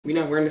We're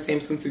not wearing the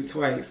same swimsuit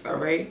twice, all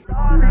right?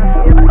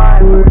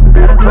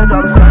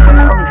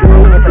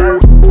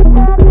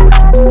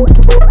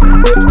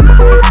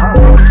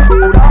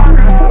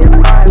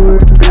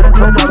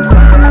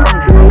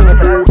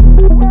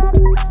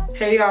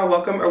 Hey y'all,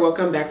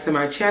 welcome back to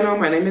my channel.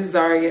 My name is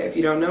Zahria if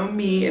you don't know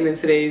me, and in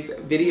today's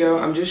video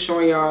I'm just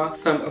showing y'all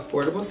some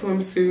affordable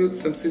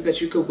swimsuits, some suits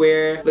that you could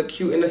wear, look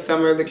cute in the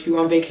summer, look cute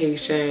on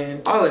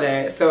vacation, all of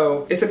that.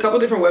 So it's a couple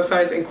different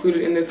websites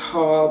included in this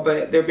haul,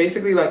 but they're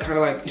basically like kind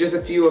of like just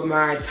a few of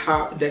my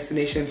top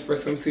destinations for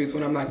swimsuits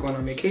when I'm like going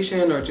on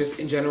vacation or just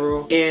in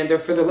general, and they're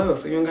for the low,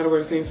 so you don't gotta wear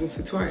the same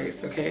swimsuit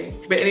twice, okay?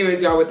 But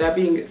anyways y'all, with that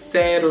being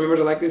said, remember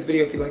to like this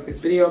video if you like this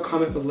video,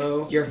 comment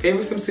below your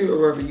favorite swimsuit or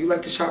wherever you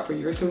like to shop for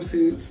your swimsuit.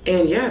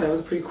 And yeah, that was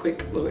a pretty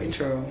quick little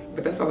intro,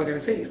 but that's all I gotta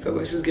say, so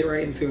let's just get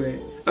right into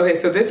it. Okay,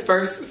 so this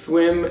first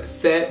swim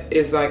set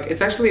is like,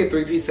 it's actually a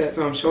 3-piece set,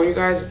 so I'm showing you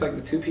guys just like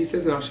the 2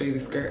 pieces and I'll show you the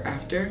skirt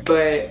after.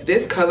 But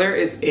this color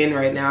is in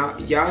right now.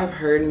 Y'all have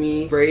heard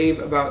me rave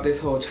about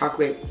this whole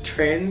chocolate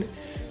trend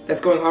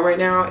that's going on right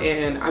now,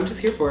 and I'm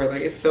just here for it.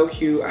 Like, it's so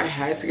cute. I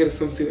had to get a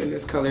swimsuit in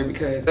this color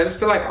because I just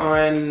feel like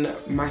on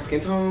my skin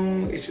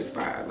tone, it's just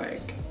fire,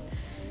 like,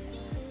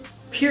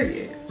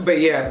 period. But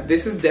yeah,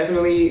 this is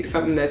definitely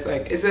something that's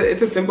like, it's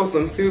a simple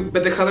swimsuit,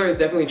 but the color is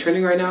definitely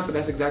trending right now, so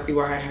that's exactly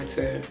why I had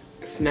to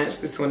snatch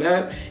this one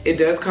up. It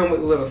does come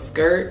with a little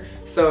skirt,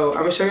 so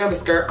I'm gonna show y'all the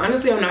skirt.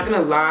 Honestly, I'm not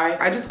gonna lie,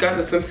 I just got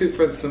the swimsuit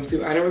for the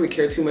swimsuit. I didn't really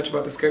care too much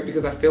about the skirt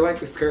because I feel like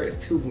the skirt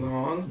is too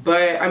long,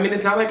 but I mean,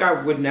 it's not like I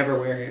would never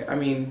wear it. I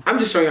mean, I'm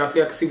just showing y'all so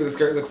y'all can see what the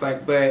skirt looks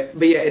like. But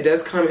yeah, it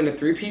does come in a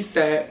 3-piece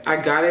set. I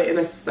got it in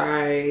a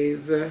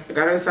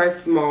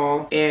size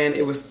small, and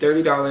it was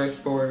 $30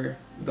 for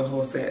the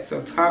whole set.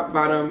 So top,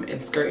 bottom, and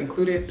skirt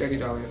included,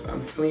 $30.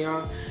 I'm telling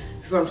y'all,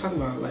 this is what I'm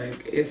talking about.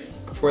 Like, it's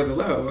for the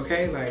low,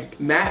 okay? Like,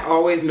 Matt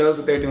always knows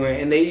what they're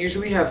doing, and they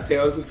usually have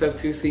sales and stuff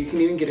too, so you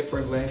can even get it for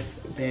less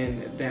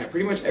than that.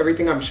 Pretty much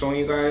everything I'm showing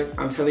you guys,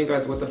 I'm telling you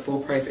guys what the full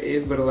price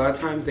is, but a lot of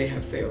times they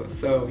have sales,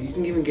 so you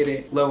can even get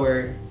it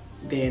lower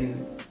than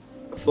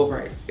full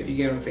price, if you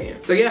get what I'm saying.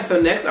 So yeah, so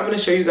next I'm gonna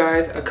show you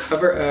guys a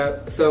cover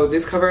up. So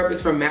this cover up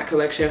is from Matte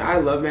Collection. I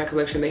love Matte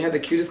Collection. They have the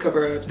cutest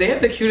cover ups. They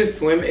have the cutest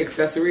swim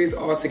accessories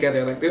all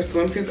together. Like, their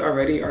swimsuits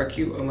already are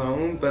cute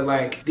alone, but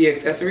like the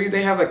accessories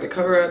they have, like the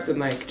cover ups and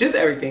like just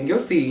everything, you'll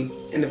see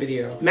in the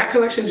video. Matte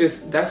Collection,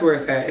 just, that's where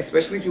it's at,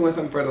 especially if you want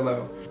something for the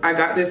low. I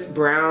got this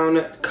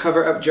brown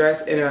cover up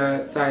dress in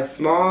a size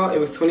small. It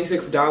was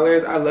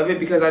 $26. I love it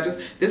because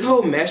this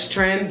whole mesh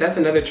trend, that's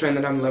another trend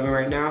that I'm loving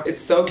right now.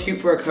 It's so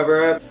cute for a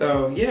cover up.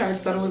 So yeah, I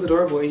just thought it was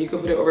adorable, and you can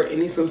put it over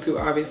any swimsuit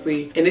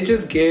obviously, and it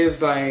just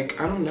gives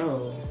like, I don't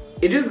know,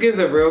 it just gives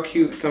a real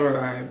cute summer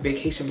vibe,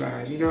 vacation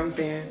vibe, you know what I'm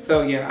saying?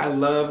 So yeah, I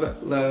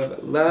love,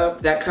 love,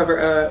 love that cover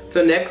up.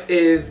 So next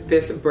is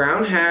this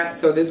brown hat.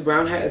 So this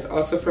brown hat is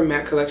also from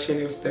Matte Collection.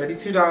 It was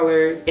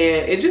 $32,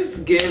 and it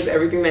just gives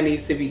everything that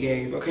needs to be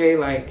gave, okay?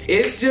 Like,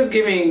 it's just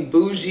giving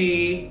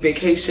bougie,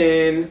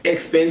 vacation,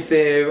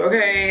 expensive,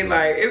 okay?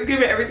 Like, it's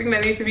giving everything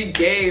that needs to be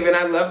gave, and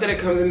I love that it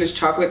comes in this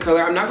chocolate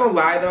color. I'm not gonna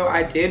lie though,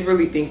 I did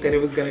really think that it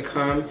was gonna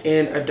come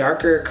in a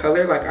darker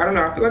color. Like, I don't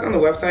know, I feel like on the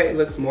website it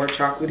looks more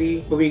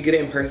chocolatey, but when you get it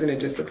in person, it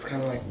just looks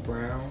kind of like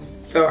brown.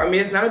 So I mean,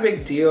 it's not a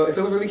big deal. It's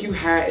still a really cute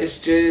hat. It's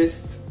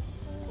just,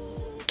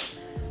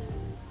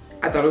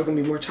 I thought it was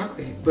gonna be more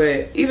chocolate,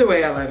 but either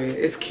way, I love it.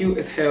 It's cute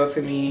as hell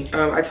to me.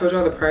 I told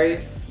y'all the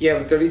price. Yeah, it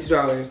was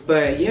 $32,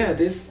 but yeah,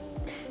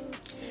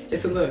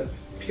 it's a look,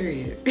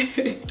 period.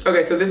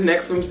 Okay, so this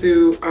next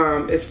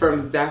swimsuit is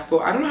from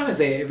ZAFUL. I don't know how to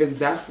say it, if it's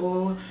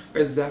ZAFUL or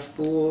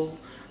ZAFUL.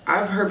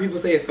 I've heard people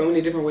say it so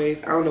many different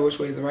ways. I don't know which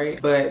way is right,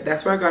 but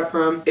that's where I got it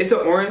from. It's an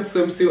orange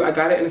swimsuit. I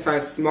got it in a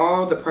size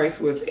small. The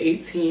price was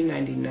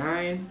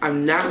 $18.99.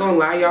 I'm not gonna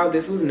lie, y'all,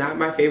 this was not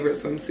my favorite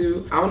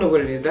swimsuit. I don't know what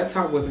it is. That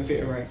top wasn't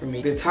fitting right for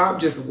me. The top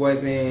just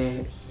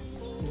wasn't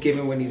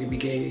giving what needed to be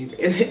gave.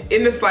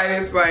 In the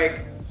slightest,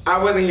 like,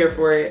 I wasn't here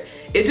for it.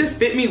 It just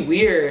fit me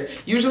weird.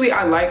 Usually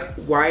I like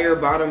wire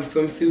bottom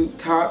swimsuit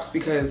tops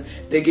because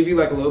they give you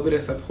like a little bit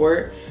of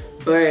support.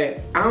 But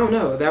I don't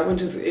know, that one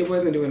just, it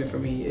wasn't doing it for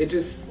me. It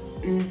just,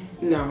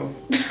 no.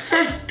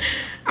 I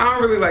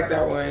don't really like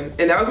that one.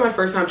 And that was my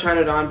first time trying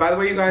it on. By the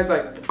way, you guys,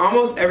 like,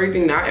 almost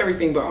everything, not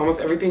everything, but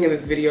almost everything in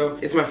this video,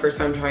 it's my first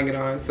time trying it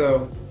on,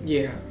 so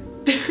yeah.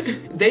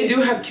 They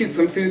do have cute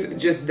swimsuits,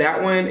 just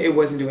that one, it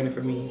wasn't doing it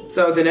for me.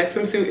 So the next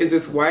swimsuit is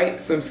this white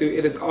swimsuit.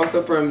 It is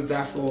also from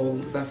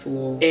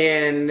ZAFUL,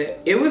 and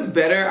it was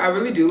better. I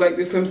really do like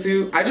this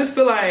swimsuit. I just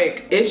feel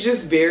like it's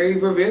just very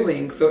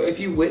revealing. So if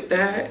you with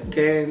that,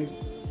 then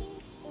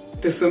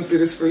the swimsuit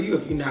is for you.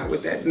 If you're not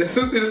with that, then the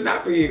swimsuit is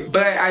not for you.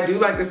 But I do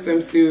like this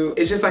swimsuit.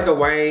 It's just like a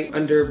white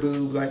under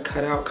boob, like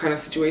cutout kind of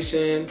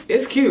situation.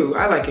 It's cute,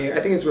 I like it. I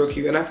think it's real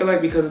cute. And I feel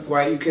like because it's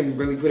white, you can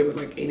really put it with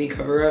like any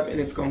cover up and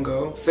it's gonna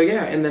go. So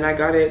yeah, and then I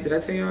got it, did I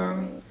tell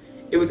y'all?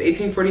 It was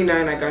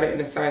 $18.49. I got it in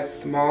a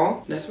size small.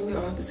 And that's really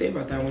all I have to say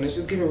about that one. It's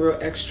just giving real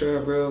extra,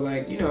 real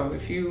like, you know,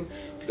 if you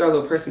got a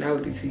little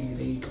personality to you,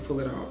 then you can pull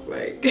it off.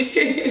 Like,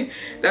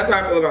 that's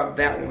how I feel about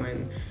that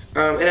one.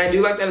 And I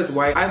do like that it's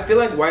white. I feel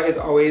like white is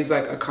always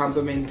like a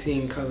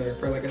complimenting color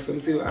for like a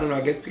swimsuit. I don't know,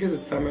 I guess because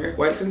it's summer.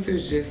 White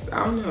swimsuits just,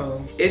 I don't know.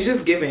 It's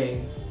just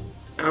giving.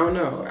 I don't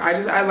know.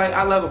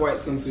 I love a white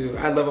swimsuit.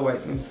 I love a white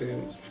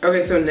swimsuit.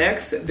 Okay, so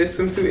next, this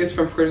swimsuit is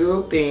from Pretty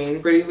Little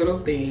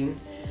Thing.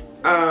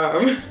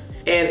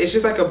 And it's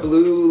just like a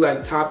blue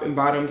like top and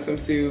bottom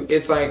swimsuit.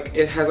 It's like,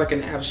 it has like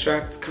an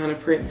abstract kind of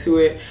print to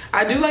it.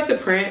 I do like the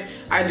print.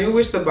 I do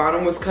wish the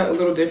bottom was cut a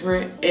little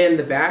different in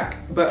the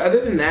back, but other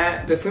than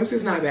that, the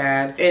swimsuit's not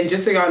bad. And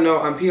just so y'all know,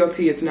 on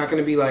PLT, it's not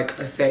gonna be like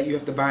a set. You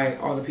have to buy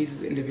all the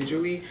pieces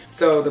individually.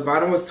 So the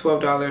bottom was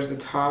 $12, the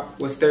top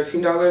was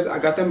 $13. I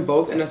got them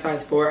both in a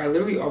size 4. I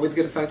literally always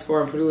get a size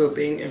 4 on Pretty Little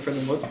Thing, and for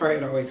the most part,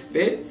 it always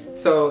fits.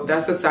 So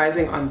that's the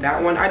sizing on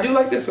that one. I do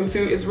like this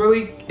swimsuit. It's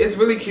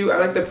really cute. I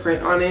like the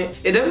print on it.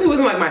 It definitely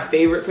wasn't like my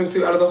favorite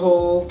swimsuit out of the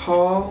whole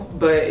haul,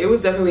 but it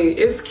was definitely,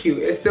 it's cute.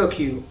 It's still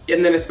cute.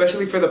 And then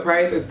especially for the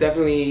price, it's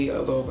definitely a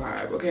little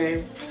vibe,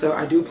 okay? So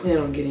I do plan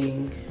on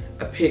getting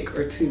a pic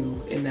or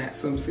two in that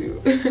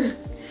swimsuit.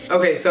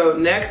 Okay, so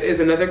next is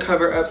another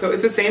cover up. So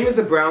it's the same as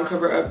the brown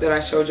cover up that I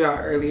showed y'all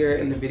earlier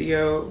in the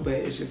video, but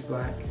it's just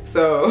black.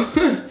 So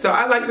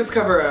I like this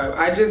cover up.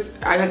 I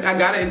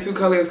got it in 2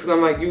 colors because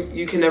I'm like,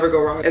 you can never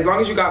go wrong. As long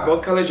as you got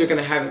both colors, you're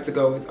gonna have it to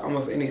go with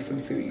almost any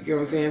swimsuit. You get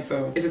what I'm saying?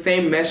 So it's the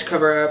same mesh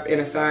cover up in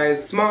a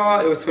size small.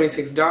 It was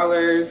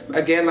 $26.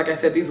 Again, like I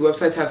said, these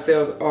websites have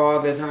sales all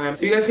the time,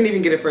 so you guys can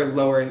even get it for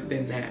lower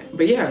than that.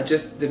 But yeah,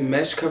 just the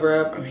mesh cover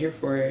up, I'm here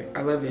for it.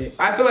 I love it.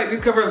 I feel like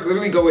these cover ups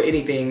literally go with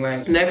anything.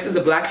 Like, next is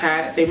a black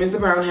hat, same as the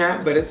brown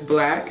hat, but it's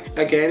black.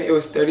 Again, it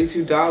was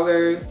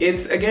 $32.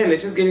 It's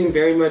just getting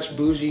very much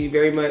bougie,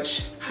 very much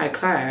high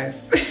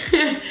class.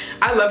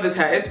 I love this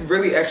hat. It's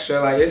really extra.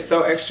 Like, it's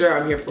so extra.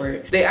 I'm here for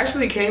it. They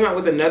actually came out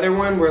with another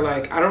one where,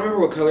 like, I don't remember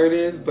what color it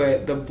is,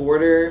 but the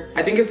border,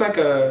 I think it's like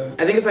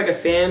a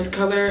sand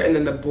color, and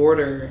then the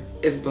border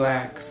is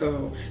black.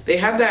 So they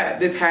have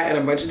this hat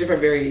in a bunch of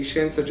different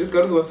variations. So just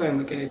go to the website and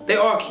look at it. They're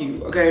all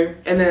cute, okay?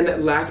 And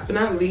then last but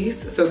not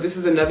least, so this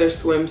is another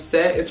swim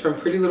set. It's from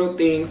Pretty Little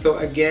Thing. So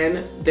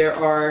again, there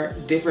are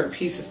different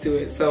pieces to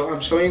it. So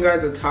I'm showing you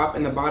guys the top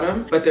and the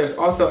bottom, but there's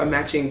also a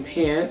matching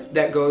pant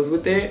that goes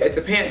with it. It's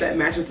a pant that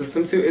matches the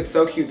swimsuit. It's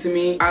so cute to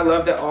me. I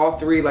love that all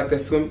three, like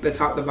the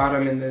top, the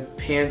bottom, and the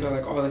pants are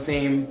like all the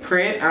same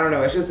print. I don't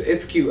know,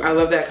 it's cute. I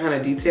love that kind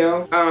of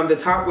detail. The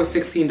top was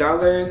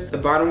 $16. The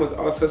bottom was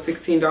also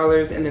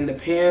 $16, and then the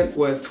pants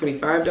was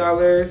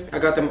 $25. I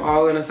got them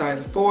all in a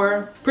size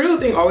 4. Pretty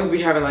Little Thing always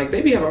be having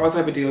they be having all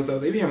type of deals though.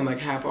 They be having like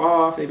half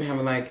off. They be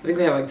having I think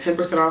they have like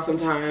 10% off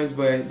sometimes,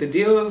 but the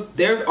deals,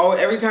 there's always,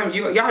 every time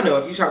y'all know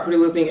if you shop Pretty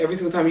Little Thing, every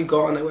single time you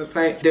go on that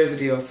website, there's a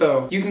deal.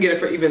 So you can get it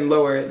for even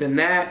lower than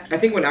that. I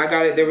think when I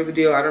got it, there was a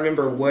deal. I don't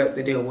remember what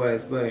the deal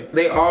was, but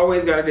they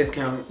always got a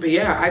discount. But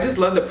yeah, I just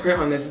love the print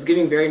on this. It's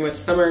giving very much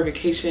summer,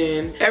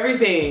 vacation,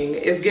 everything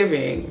is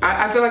giving.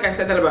 I feel like I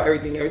said that about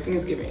everything. Everything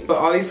is giving. But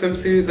all these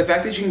swimsuits, the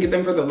fact that you can get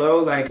them for the low,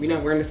 like, we're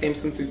not wearing the same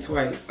swimsuit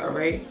twice, all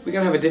right? We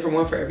gotta have a different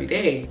one for every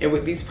day. And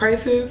with these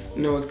prices,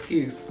 no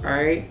excuse, all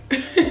right?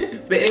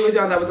 But anyways,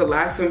 y'all, that was the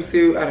last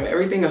swimsuit out of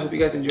everything. I hope you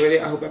guys enjoyed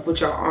it. I hope I put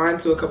y'all on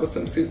to a couple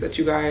swimsuits that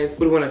you guys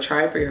would want to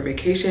try for your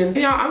vacation. And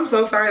y'all, I'm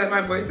so sorry that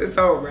my voice is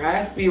so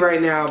raspy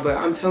right now, but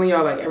I'm telling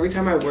y'all, like, every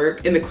time I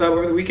work in the club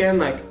over the weekend,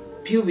 like,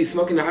 people be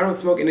smoking, I don't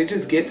smoke, and it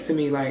just gets to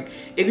me, like,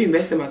 it be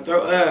messing my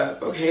throat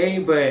up, okay?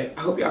 But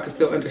I hope y'all can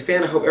still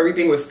understand. I hope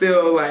everything was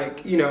still,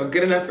 like, you know,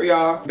 good enough for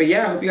y'all. But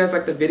yeah, I hope you guys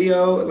like the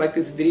video. Like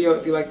this video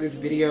if you like this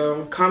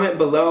video. Comment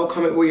below,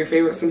 comment where your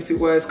favorite swimsuit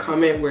was,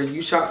 comment where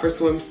you shop for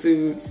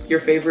swimsuits, your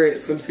favorite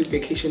swimsuit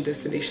vacation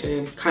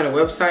destination kind of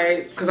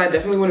website, because I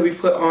definitely want to be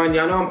put on.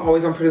 Y'all know I'm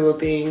always on Pretty Little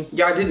Thing.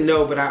 Y'all didn't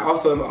know, but I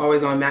also am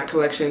always on Mac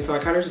Collection, so I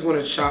kind of just want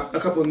to shop a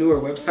couple newer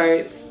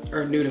websites,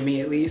 or new to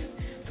me at least.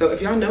 So if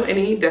y'all know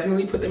any,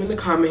 definitely put them in the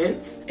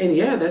comments. And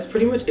yeah, that's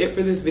pretty much it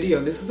for this video.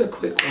 This is a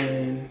quick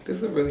one. This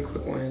is a really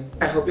quick one.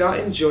 I hope y'all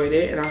enjoyed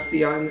it, and I'll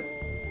see y'all in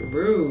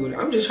rude.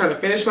 I'm just trying to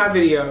finish my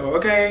video,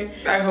 okay?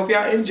 I hope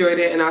y'all enjoyed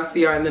it, and I'll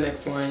see y'all in the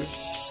next one.